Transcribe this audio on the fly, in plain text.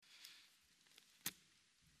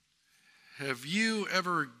have you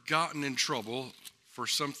ever gotten in trouble for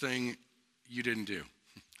something you didn't do?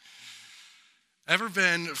 Ever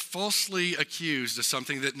been falsely accused of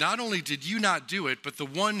something that not only did you not do it, but the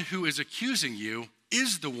one who is accusing you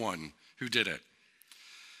is the one who did it?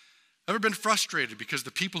 Ever been frustrated because the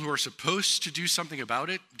people who are supposed to do something about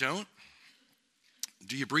it don't?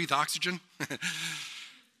 Do you breathe oxygen?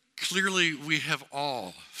 Clearly, we have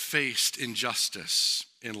all faced injustice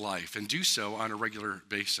in life and do so on a regular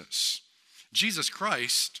basis. Jesus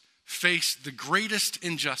Christ faced the greatest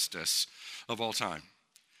injustice of all time,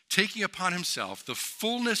 taking upon himself the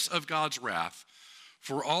fullness of God's wrath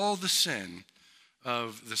for all the sin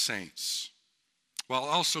of the saints, while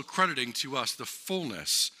also crediting to us the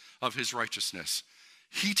fullness of his righteousness.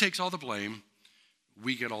 He takes all the blame,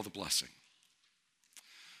 we get all the blessing.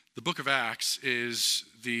 The book of Acts is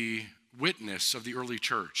the witness of the early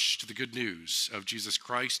church to the good news of Jesus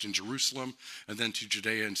Christ in Jerusalem, and then to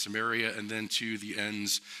Judea and Samaria, and then to the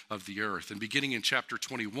ends of the earth. And beginning in chapter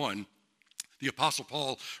 21, the Apostle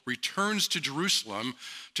Paul returns to Jerusalem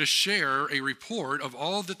to share a report of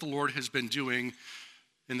all that the Lord has been doing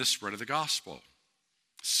in the spread of the gospel.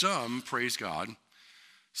 Some praise God,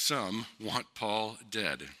 some want Paul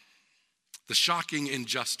dead. The shocking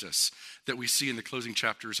injustice that we see in the closing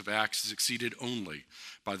chapters of Acts is exceeded only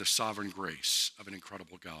by the sovereign grace of an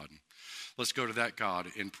incredible God. Let's go to that God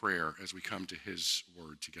in prayer as we come to his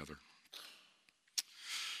word together.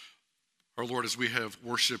 Our Lord, as we have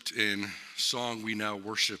worshiped in song, we now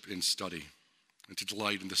worship in study, and to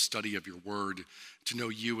delight in the study of your word, to know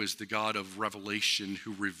you as the God of revelation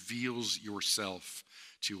who reveals yourself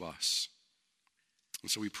to us.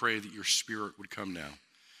 And so we pray that your Spirit would come now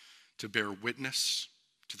to bear witness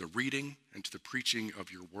to the reading and to the preaching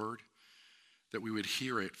of your word, that we would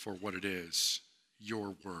hear it for what it is,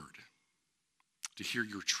 your word, to hear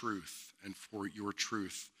your truth, and for your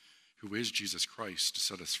truth, who is Jesus Christ, to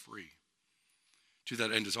set us free. To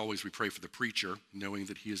that end, as always, we pray for the preacher, knowing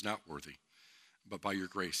that he is not worthy, but by your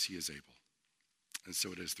grace he is able. And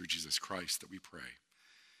so it is through Jesus Christ that we pray.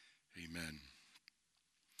 Amen.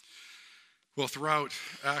 Well, throughout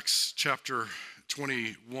Acts chapter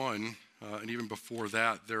 21, and even before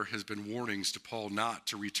that, there has been warnings to Paul not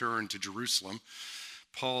to return to Jerusalem.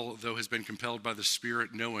 Paul, though, has been compelled by the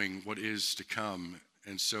Spirit, knowing what is to come.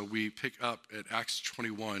 And so we pick up at Acts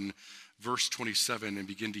 21, verse 27, and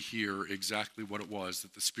begin to hear exactly what it was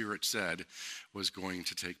that the Spirit said was going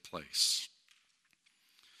to take place.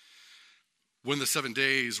 When the 7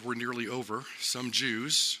 days were nearly over, some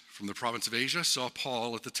Jews from the province of Asia saw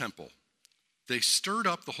Paul at the temple. They stirred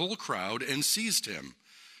up the whole crowd and seized him,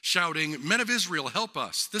 shouting, "Men of Israel, help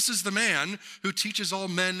us. This is the man who teaches all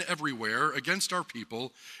men everywhere against our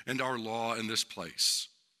people and our law in this place.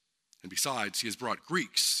 And besides, he has brought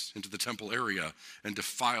Greeks into the temple area and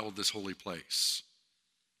defiled this holy place."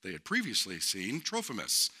 They had previously seen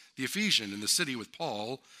Trophimus, the Ephesian, in the city with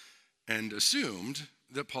Paul, and assumed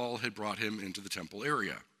that Paul had brought him into the temple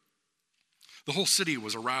area. The whole city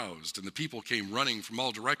was aroused, and the people came running from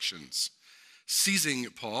all directions. Seizing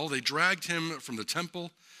Paul, they dragged him from the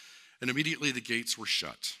temple, and immediately the gates were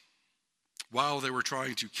shut. While they were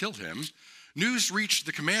trying to kill him, news reached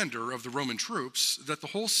the commander of the Roman troops that the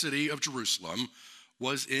whole city of Jerusalem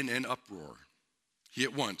was in an uproar. He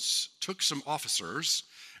at once took some officers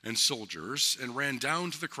and soldiers and ran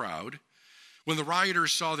down to the crowd. When the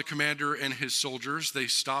rioters saw the commander and his soldiers, they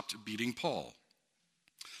stopped beating Paul.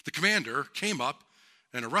 The commander came up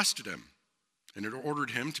and arrested him, and had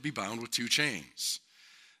ordered him to be bound with 2 chains.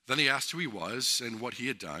 Then he asked who he was and what he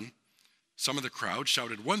had done. Some of the crowd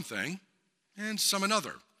shouted one thing, and some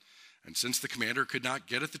another. And since the commander could not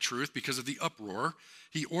get at the truth because of the uproar,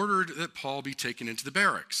 he ordered that Paul be taken into the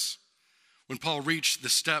barracks. When Paul reached the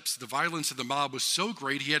steps, the violence of the mob was so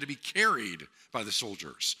great he had to be carried by the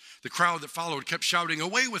soldiers. The crowd that followed kept shouting,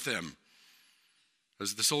 "Away with him!"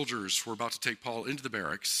 As the soldiers were about to take Paul into the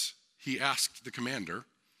barracks, he asked the commander,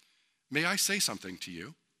 "May I say something to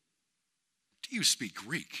you?" "Do you speak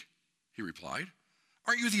Greek?" he replied.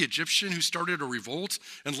 "Aren't you the Egyptian who started a revolt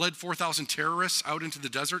and led 4,000 terrorists out into the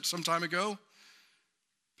desert some time ago?"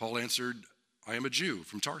 Paul answered, "I am a Jew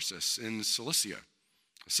from Tarsus in Cilicia,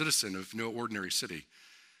 a citizen of no ordinary city.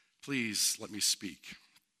 Please let me speak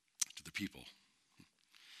to the people."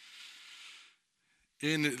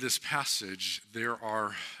 In this passage, there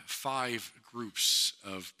are 5 groups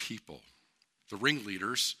of people: the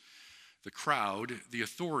ringleaders, the crowd, the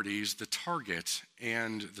authorities, the target,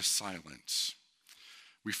 and the silent.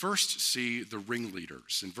 We first see the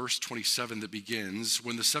ringleaders in verse 27 that begins,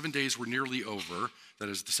 "When the 7 days were nearly over," that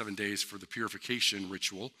is the 7 days for the purification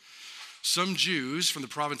ritual, Some Jews from the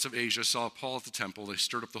province of Asia saw Paul at the temple. They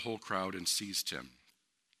stirred up the whole crowd and seized him.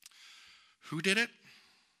 Who did it?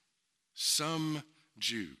 Some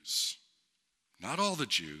Jews. Not all the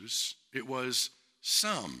Jews. It was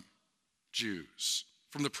some Jews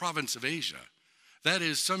from the province of Asia. That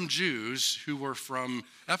is, some Jews who were from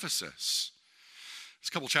Ephesus. It's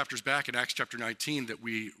a couple chapters back in Acts chapter 19 that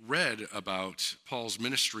we read about Paul's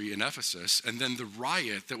ministry in Ephesus and then the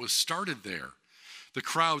riot that was started there. The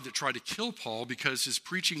crowd that tried to kill Paul because his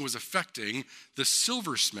preaching was affecting the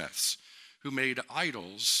silversmiths who made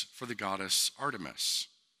idols for the goddess Artemis.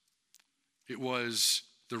 It was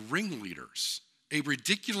the ringleaders, a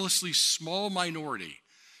ridiculously small minority.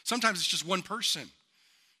 Sometimes it's just one person,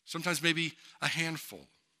 sometimes maybe a handful.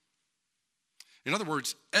 In other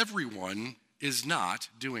words, everyone is not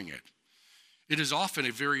doing it. It is often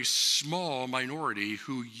a very small minority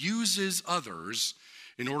who uses others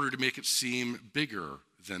in order to make it seem bigger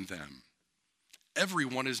than them.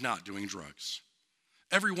 Everyone is not doing drugs.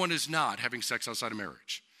 Everyone is not having sex outside of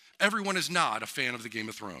marriage. Everyone is not a fan of the Game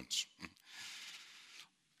of Thrones.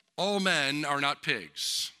 All men are not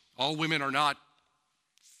pigs. All women are not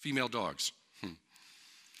female dogs.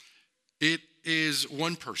 It is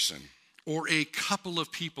one person or a couple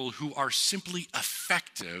of people who are simply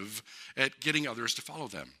effective at getting others to follow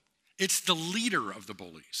them. It's the leader of the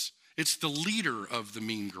bullies. It's the leader of the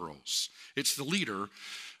mean girls. It's the leader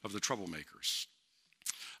of the troublemakers.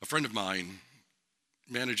 A friend of mine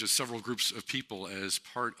manages several groups of people as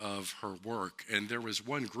part of her work, and there was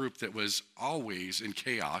one group that was always in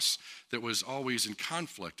chaos, that was always in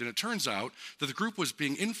conflict. And it turns out that the group was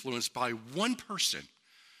being influenced by one person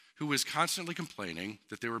who was constantly complaining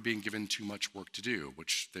that they were being given too much work to do,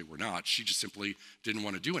 which they were not. She just simply didn't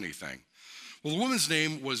want to do anything. Well, the woman's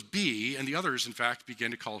name was Bee, and the others, in fact,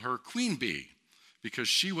 began to call her Queen Bee because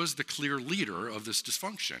she was the clear leader of this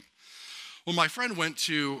dysfunction. Well, my friend went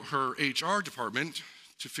to her HR department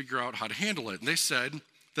to figure out how to handle it, and they said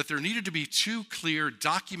that there needed to be 2 clear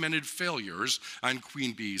documented failures on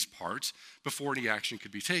Queen Bee's part before any action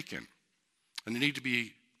could be taken. And there needed to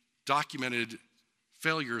be documented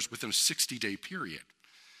failures within a 60-day period.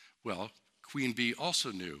 Well, Queen Bee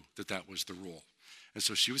also knew that that was the rule. And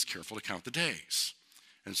so she was careful to count the days.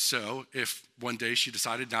 And so if one day she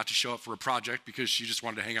decided not to show up for a project because she just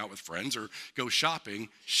wanted to hang out with friends or go shopping,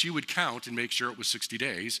 she would count and make sure it was 60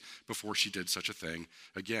 days before she did such a thing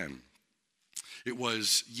again. It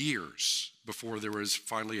was years before there was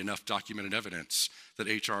finally enough documented evidence that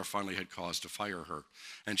HR finally had cause to fire her.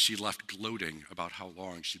 And she left gloating about how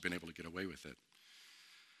long she'd been able to get away with it.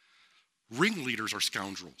 Ringleaders are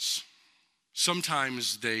scoundrels.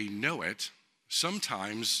 Sometimes they know it.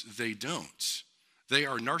 Sometimes they don't. They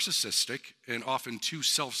are narcissistic and often too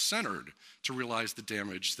self-centered to realize the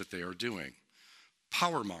damage that they are doing.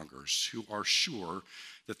 Power mongers who are sure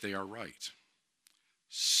that they are right.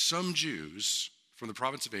 Some Jews from the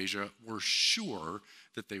province of Asia were sure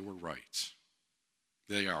that they were right.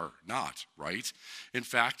 They are not right. In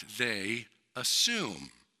fact, they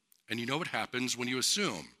assume. And you know what happens when you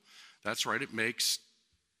assume. That's right, it makes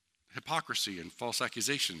hypocrisy and false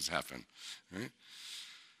accusations happen. Right?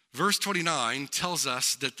 Verse 29 tells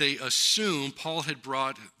us that they assume Paul had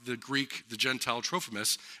brought the Gentile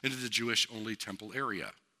Trophimus into the Jewish-only temple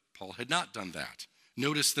area. Paul had not done that.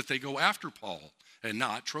 Notice that they go after Paul and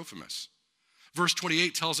not Trophimus. Verse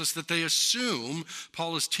 28 tells us that they assume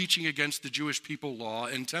Paul is teaching against the Jewish people law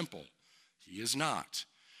and temple. He is not.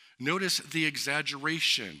 Notice the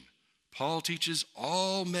exaggeration. Paul teaches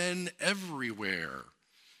all men everywhere.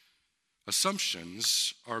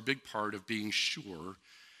 Assumptions are a big part of being sure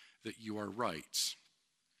that you are right.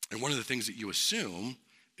 And one of the things that you assume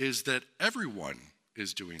is that everyone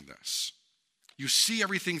is doing this. You see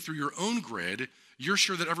everything through your own grid. You're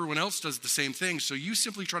sure that everyone else does the same thing, so you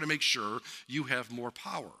simply try to make sure you have more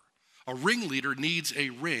power. A ringleader needs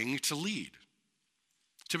a ring to lead.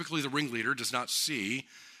 Typically, the ringleader does not see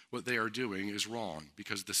what they are doing is wrong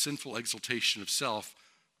because the sinful exaltation of self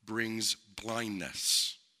brings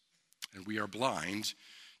blindness. And we are blind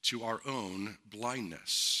to our own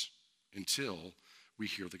blindness until we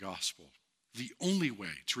hear the gospel. The only way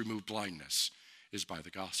to remove blindness is by the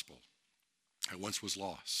gospel. I once was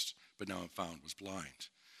lost, but now I'm found, was blind,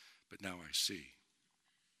 but now I see.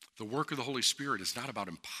 The work of the Holy Spirit is not about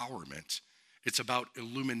empowerment. It's about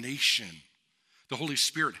illumination. The Holy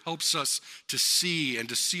Spirit helps us to see and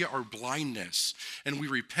to see our blindness, and we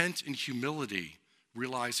repent in humility,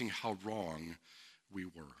 realizing how wrong we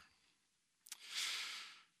were.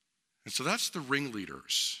 And so that's the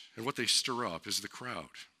ringleaders, and what they stir up is the crowd.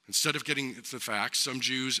 Instead of getting the facts, some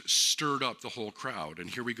Jews stirred up the whole crowd, and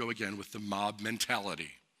here we go again with the mob mentality.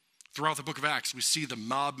 Throughout the book of Acts, we see the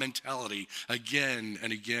mob mentality again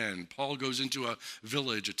and again. Paul goes into a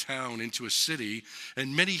village, a town, into a city,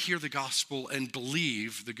 and many hear the gospel and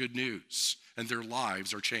believe the good news, and their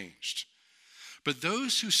lives are changed. But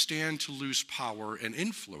those who stand to lose power and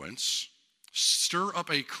influence stir up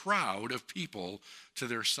a crowd of people to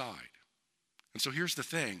their side. And so here's the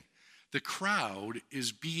thing. The crowd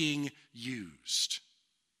is being used.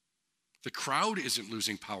 The crowd isn't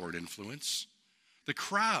losing power and influence. The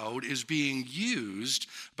crowd is being used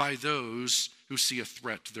by those who see a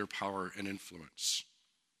threat to their power and influence.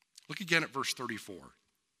 Look again at verse 34.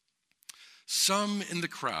 Some in the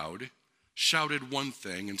crowd shouted one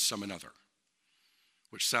thing and some another,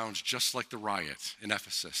 which sounds just like the riot in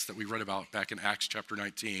Ephesus that we read about back in Acts chapter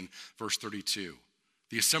 19, verse 32.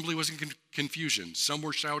 The assembly was in confusion. Some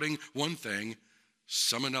were shouting one thing,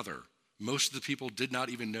 some another. Most of the people did not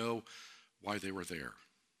even know why they were there.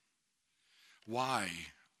 Why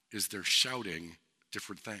is there shouting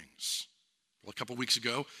different things? Well, a couple weeks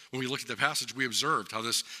ago, when we looked at the passage, we observed how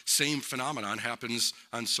this same phenomenon happens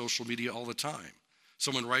on social media all the time.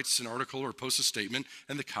 Someone writes an article or posts a statement,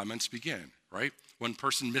 and the comments begin, right? One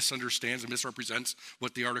person misunderstands and misrepresents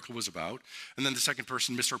what the article was about, and then the second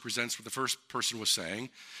person misrepresents what the first person was saying,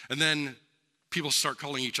 and then people start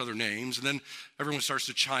calling each other names, and then everyone starts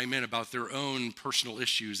to chime in about their own personal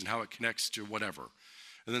issues and how it connects to whatever.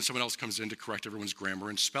 And then someone else comes in to correct everyone's grammar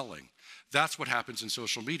and spelling. That's what happens in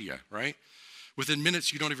social media, right? Within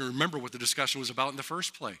minutes, you don't even remember what the discussion was about in the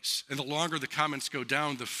first place. And the longer the comments go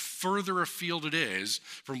down, the further afield it is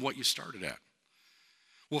from what you started at.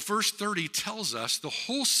 Well, verse 30 tells us the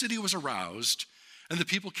whole city was aroused and the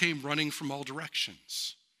people came running from all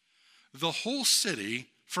directions. The whole city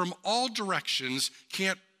from all directions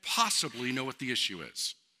can't possibly know what the issue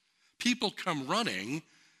is. People come running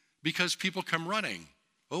because people come running.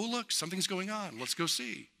 Oh, look, something's going on. Let's go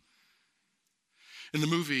see. In the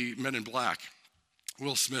movie Men in Black,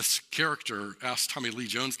 Will Smith's character asked Tommy Lee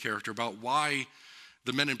Jones' character about why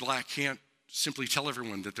the Men in Black can't simply tell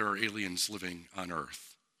everyone that there are aliens living on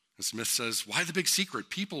Earth. And Smith says, why the big secret?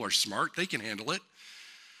 People are smart. They can handle it.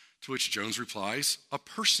 To which Jones replies, a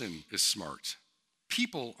person is smart.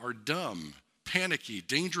 People are dumb, panicky,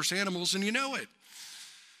 dangerous animals, and you know it.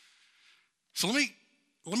 So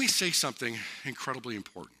let me say something incredibly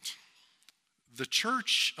important. The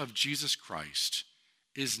Church of Jesus Christ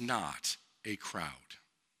is not a crowd.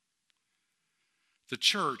 The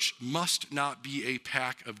church must not be a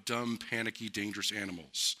pack of dumb, panicky, dangerous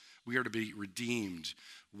animals. We are to be redeemed,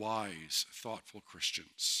 wise, thoughtful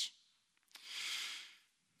Christians.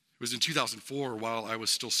 It was in 2004, while I was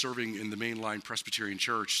still serving in the Mainline Presbyterian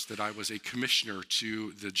Church, that I was a commissioner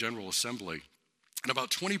to the General Assembly. And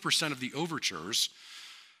about 20% of the overtures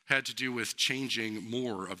had to do with changing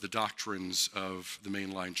more of the doctrines of the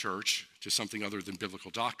mainline church to something other than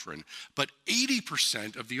biblical doctrine. But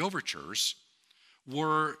 80% of the overtures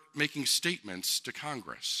were making statements to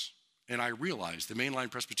Congress. And I realized the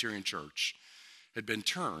mainline Presbyterian Church had been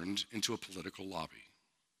turned into a political lobby.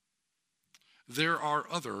 There are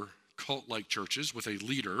other cult-like churches with a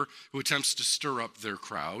leader who attempts to stir up their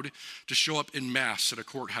crowd, to show up in mass at a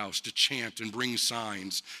courthouse, to chant and bring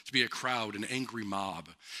signs, to be a crowd, an angry mob.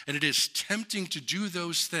 And it is tempting to do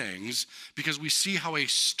those things because we see how a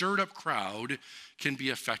stirred-up crowd can be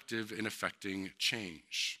effective in affecting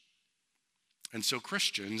change. And so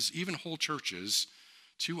Christians, even whole churches,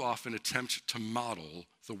 too often attempt to model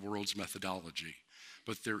the world's methodology.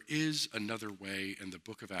 But there is another way, and the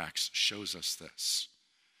book of Acts shows us this.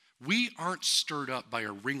 We aren't stirred up by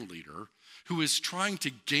a ringleader who is trying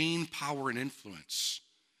to gain power and influence.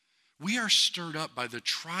 We are stirred up by the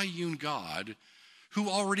triune God who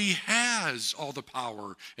already has all the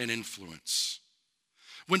power and influence.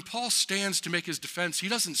 When Paul stands to make his defense, he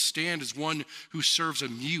doesn't stand as one who serves a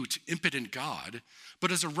mute, impotent God,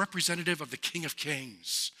 but as a representative of the King of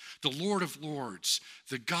Kings, the Lord of Lords,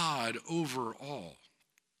 the God over all.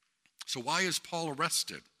 So why is Paul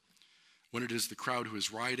arrested when it is the crowd who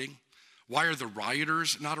is rioting? Why are the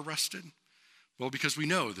rioters not arrested? Well, because we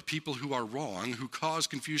know the people who are wrong, who cause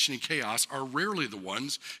confusion and chaos, are rarely the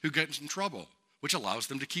ones who get in trouble, which allows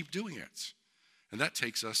them to keep doing it. And that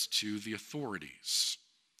takes us to the authorities.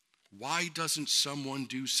 Why doesn't someone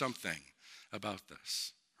do something about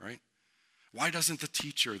this, right? Why doesn't the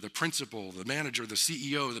teacher, the principal, the manager, the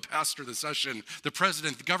CEO, the pastor, the session, the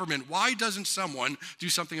president, the government, why doesn't someone do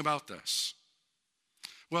something about this?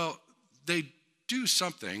 Well, they do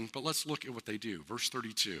something, but let's look at what they do. Verse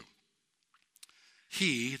 32.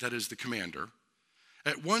 He, that is the commander,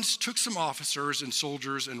 at once took some officers and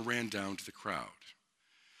soldiers and ran down to the crowd.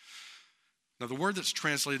 Now, the word that's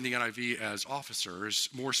translated in the NIV as officers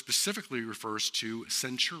more specifically refers to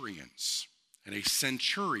centurions. And a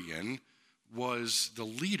centurion was the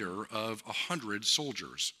leader of 100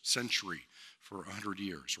 soldiers, century for 100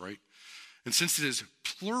 years, right? And since it is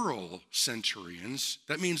plural centurions,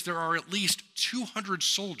 that means there are at least 200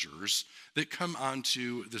 soldiers that come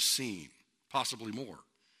onto the scene, possibly more.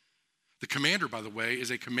 The commander, by the way,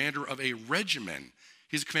 is a commander of a regiment.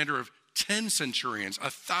 He's a commander of 10 centurions,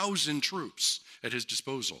 1,000 troops at his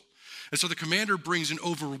disposal. And so the commander brings an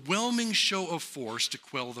overwhelming show of force to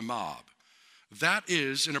quell the mob. That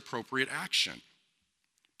is an appropriate action.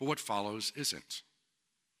 But what follows isn't.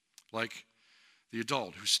 Like the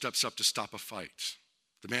adult who steps up to stop a fight,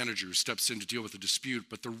 the manager who steps in to deal with a dispute,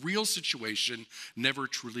 but the real situation never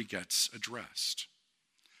truly gets addressed.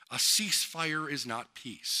 A ceasefire is not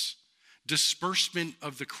peace. Disbursement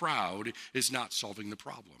of the crowd is not solving the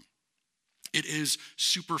problem. It is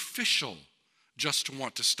superficial just to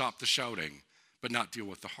want to stop the shouting, but not deal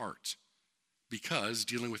with the heart. Because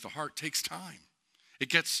dealing with the heart takes time. It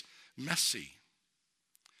gets messy.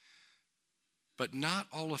 But not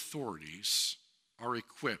all authorities are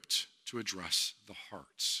equipped to address the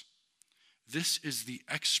hearts. This is the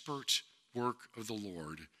expert work of the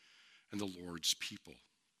Lord and the Lord's people.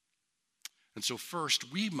 And so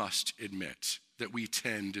first, we must admit that we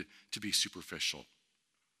tend to be superficial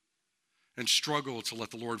and struggle to let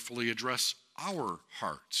the Lord fully address our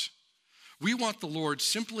heart. We want the Lord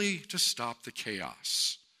simply to stop the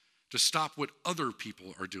chaos, to stop what other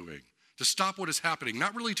people are doing, to stop what is happening,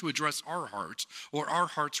 not really to address our heart or our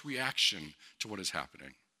heart's reaction to what is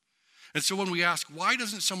happening. And so when we ask, why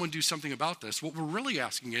doesn't someone do something about this? What we're really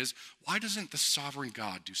asking is, why doesn't the sovereign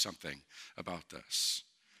God do something about this?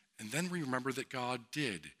 And then we remember that God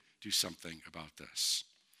did do something about this.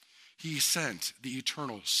 He sent the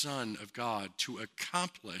eternal Son of God to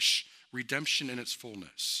accomplish redemption in its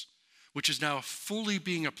fullness, which is now fully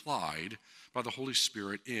being applied by the Holy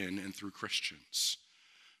Spirit in and through Christians,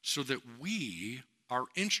 so that we are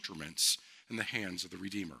instruments in the hands of the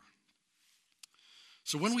Redeemer.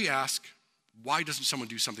 So when we ask, why doesn't someone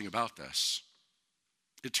do something about this?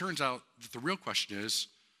 It turns out that the real question is,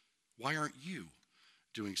 why aren't you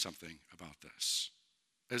doing something about this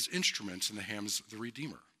as instruments in the hands of the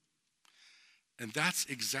Redeemer? And that's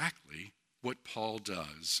exactly what Paul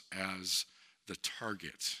does as the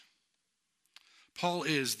target. Paul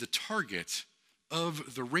is the target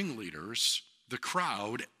of the ringleaders, the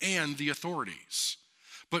crowd, and the authorities.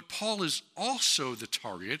 But Paul is also the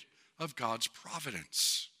target of God's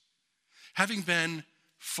providence. Having been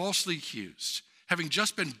falsely accused, having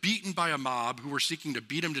just been beaten by a mob who were seeking to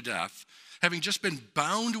beat him to death, having just been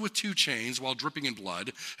bound with 2 chains while dripping in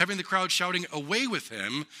blood, having the crowd shouting, "Away with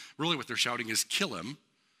him," really what they're shouting is, "Kill him,"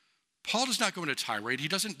 Paul does not go into a tirade. He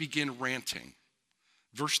doesn't begin ranting.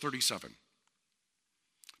 Verse 37.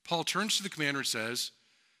 Paul turns to the commander and says,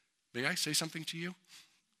 "May I say something to you?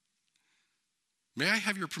 May I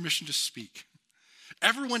have your permission to speak?"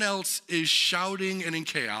 Everyone else is shouting and in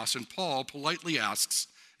chaos, and Paul politely asks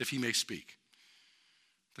if he may speak.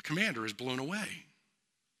 The commander is blown away,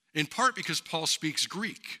 in part because Paul speaks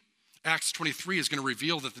Greek. Acts 23 is going to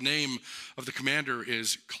reveal that the name of the commander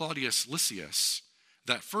is Claudius Lysias.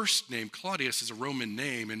 That first name, Claudius, is a Roman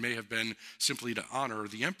name and may have been simply to honor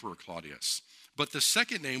the Emperor Claudius. But the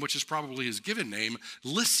second name, which is probably his given name,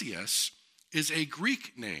 Lysias, is a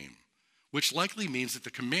Greek name, which likely means that the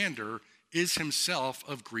commander is himself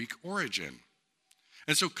of Greek origin.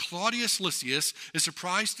 And so Claudius Lysias is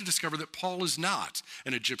surprised to discover that Paul is not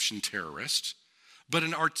an Egyptian terrorist, but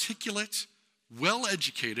an articulate,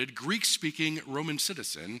 well-educated, Greek-speaking Roman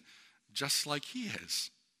citizen, just like he is.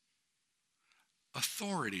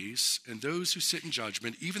 Authorities and those who sit in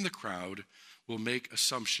judgment, even the crowd, will make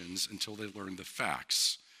assumptions until they learn the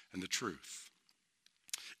facts and the truth.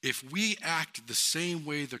 If we act the same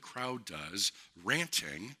way the crowd does,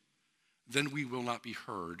 ranting, then we will not be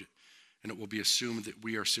heard, and it will be assumed that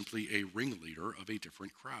we are simply a ringleader of a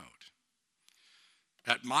different crowd.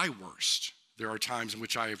 At my worst, there are times in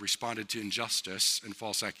which I have responded to injustice and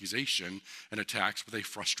false accusation and attacks with a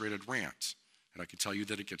frustrated rant, and I can tell you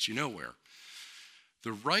that it gets you nowhere.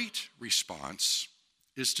 The right response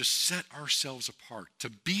is to set ourselves apart, to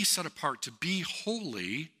be set apart, to be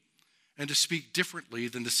holy, and to speak differently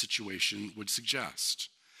than the situation would suggest.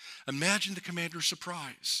 Imagine the commander's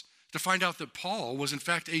surprise to find out that Paul was in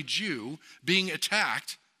fact a Jew being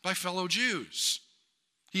attacked by fellow Jews.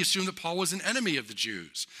 He assumed that Paul was an enemy of the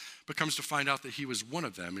Jews, but comes to find out that he was one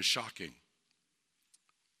of them is shocking.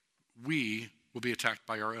 We will be attacked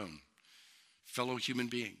by our own fellow human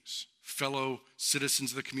beings, fellow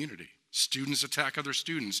citizens of the community. Students attack other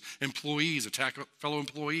students. Employees attack fellow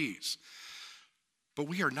employees. But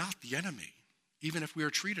we are not the enemy, even if we are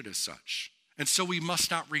treated as such. And so we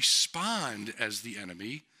must not respond as the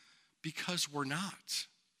enemy because we're not.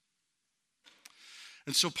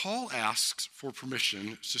 And so Paul asks for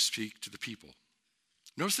permission to speak to the people.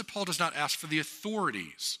 Notice that Paul does not ask for the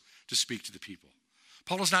authorities to speak to the people.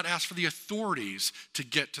 Paul does not ask for the authorities to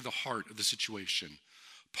get to the heart of the situation.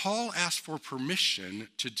 Paul asks for permission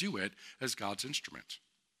to do it as God's instrument.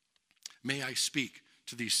 May I speak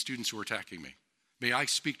to these students who are attacking me? May I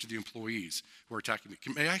speak to the employees who are attacking me?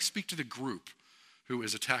 May I speak to the group who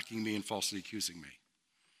is attacking me and falsely accusing me?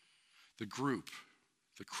 The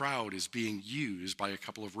crowd is being used by a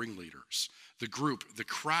couple of ringleaders. The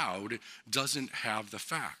crowd doesn't have the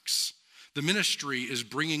facts. The ministry is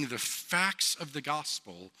bringing the facts of the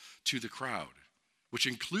gospel to the crowd, which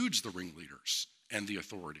includes the ringleaders and the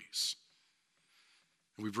authorities.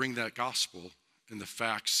 And we bring that gospel in the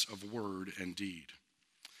facts of word and deed.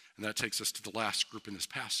 And that takes us to the last group in this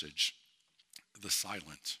passage, the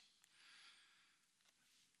silent.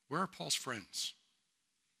 Where are Paul's friends?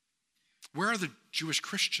 Where are the Jewish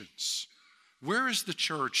Christians? Where is the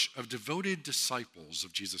church of devoted disciples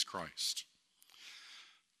of Jesus Christ?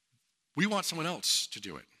 We want someone else to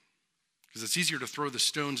do it because it's easier to throw the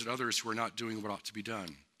stones at others who are not doing what ought to be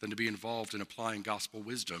done than to be involved in applying gospel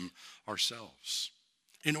wisdom ourselves.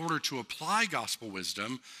 In order to apply gospel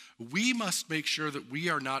wisdom, we must make sure that we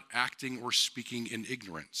are not acting or speaking in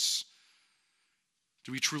ignorance.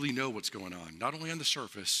 Do we truly know what's going on, not only on the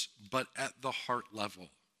surface, but at the heart level?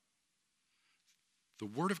 The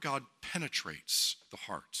Word of God penetrates the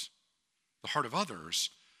heart of others,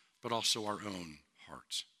 but also our own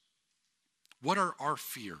heart. What are our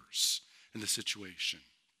fears in the situation?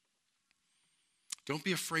 Don't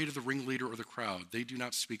be afraid of the ringleader or the crowd. They do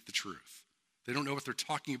not speak the truth. They don't know what they're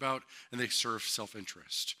talking about, and they serve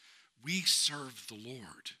self-interest. We serve the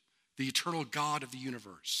Lord, the eternal God of the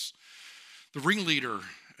universe. The ringleader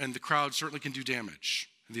and the crowd certainly can do damage,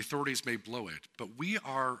 and the authorities may blow it, but we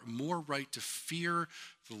are more right to fear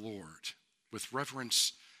the Lord with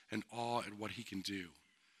reverence and awe at what he can do,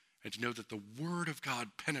 and to know that the word of God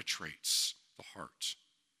penetrates the heart.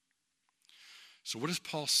 So what does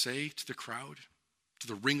Paul say to the crowd, to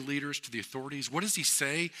the ringleaders, to the authorities? What does he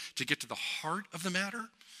say to get to the heart of the matter?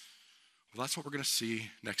 Well, that's what we're going to see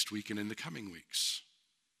next week and in the coming weeks.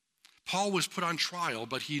 Paul was put on trial,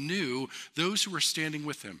 but he knew those who were standing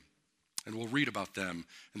with him, and we'll read about them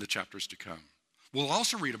in the chapters to come. We'll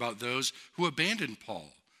also read about those who abandoned Paul,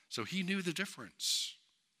 so he knew the difference.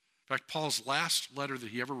 In fact, Paul's last letter that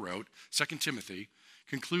he ever wrote, 2 Timothy,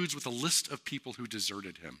 concludes with a list of people who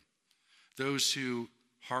deserted him, those who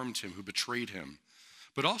harmed him, who betrayed him,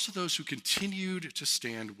 but also those who continued to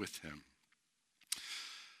stand with him.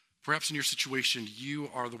 Perhaps in your situation, you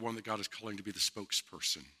are the one that God is calling to be the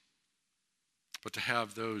spokesperson, but to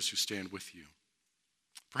have those who stand with you.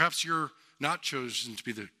 Perhaps you're not chosen to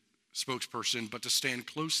be the spokesperson, but to stand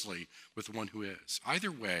closely with the one who is.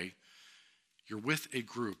 Either way, you're with a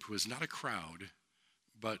group who is not a crowd,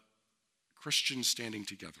 but Christians standing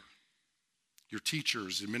together. Your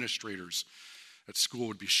teachers, administrators at school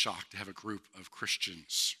would be shocked to have a group of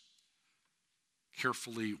Christians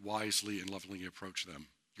carefully, wisely, and lovingly approach them.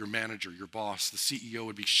 Your manager, your boss, the CEO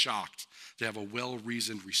would be shocked to have a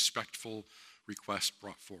well-reasoned, respectful request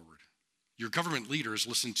brought forward. Your government leaders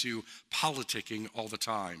listen to politicking all the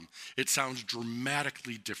time. It sounds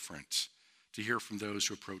dramatically different to hear from those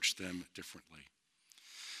who approach them differently.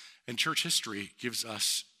 And church history gives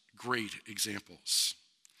us great examples.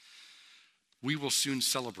 We will soon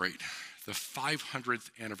celebrate the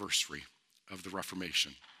 500th anniversary of the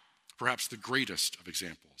Reformation, perhaps the greatest of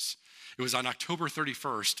examples. It was on October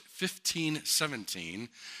 31st, 1517,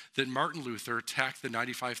 that Martin Luther tacked the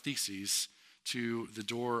 95 Theses to the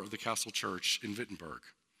door of the Castle Church in Wittenberg.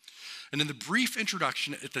 And in the brief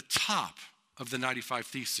introduction at the top of the 95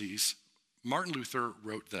 Theses, Martin Luther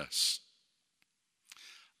wrote this: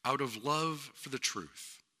 "Out of love for the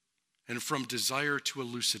truth and from desire to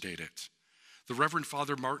elucidate it, the Reverend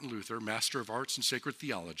Father Martin Luther, Master of Arts and Sacred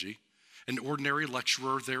Theology, an ordinary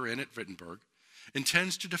lecturer therein at Wittenberg,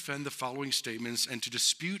 intends to defend the following statements and to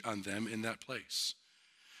dispute on them in that place.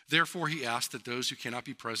 Therefore, he asks that those who cannot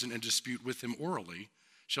be present and dispute with him orally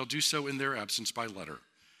shall do so in their absence by letter.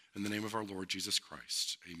 In the name of our Lord Jesus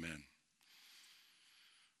Christ, amen."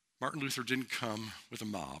 Martin Luther didn't come with a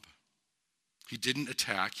mob. He didn't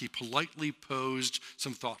attack. He politely posed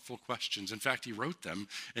some thoughtful questions. In fact, he wrote them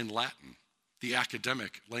in Latin, the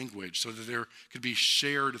academic language, so that there could be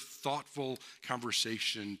shared, thoughtful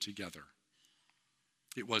conversation together.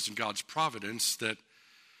 It was in God's providence that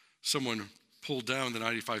Someone pulled down the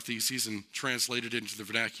 95 Theses and translated it into the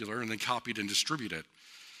vernacular and then copied and distributed it.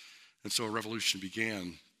 And so a revolution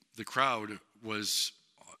began. The crowd was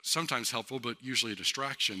sometimes helpful, but usually a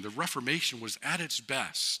distraction. The Reformation was at its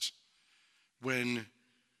best when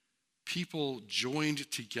people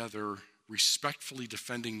joined together, respectfully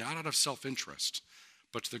defending, not out of self-interest,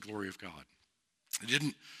 but to the glory of God. They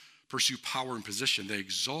didn't pursue power and position. They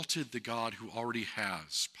exalted the God who already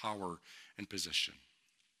has power and position.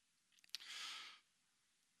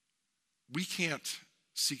 We can't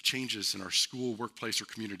seek changes in our school, workplace, or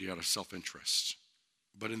community out of self-interest,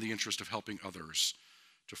 but in the interest of helping others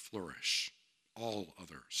to flourish, all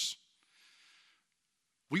others.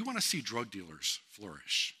 We want to see drug dealers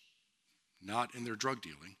flourish, not in their drug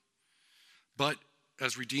dealing, but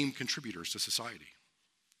as redeemed contributors to society.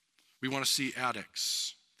 We want to see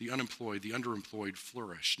addicts, the unemployed, the underemployed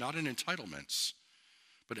flourish, not in entitlements,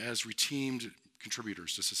 but as redeemed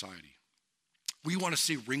contributors to society. We want to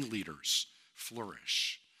see ringleaders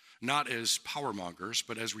flourish, not as power mongers,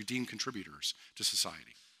 but as redeemed contributors to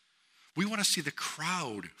society. We want to see the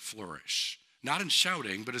crowd flourish, not in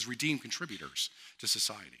shouting, but as redeemed contributors to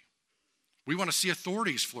society. We want to see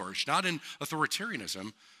authorities flourish, not in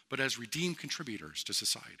authoritarianism, but as redeemed contributors to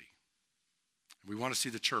society. We want to see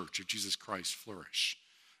the church of Jesus Christ flourish,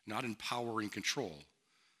 not in power and control,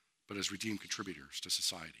 but as redeemed contributors to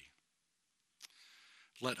society.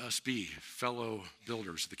 Let us be fellow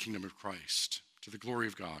builders of the kingdom of Christ, to the glory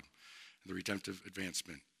of God and the redemptive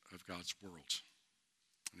advancement of God's world.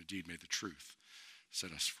 And indeed, may the truth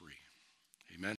set us free. Amen.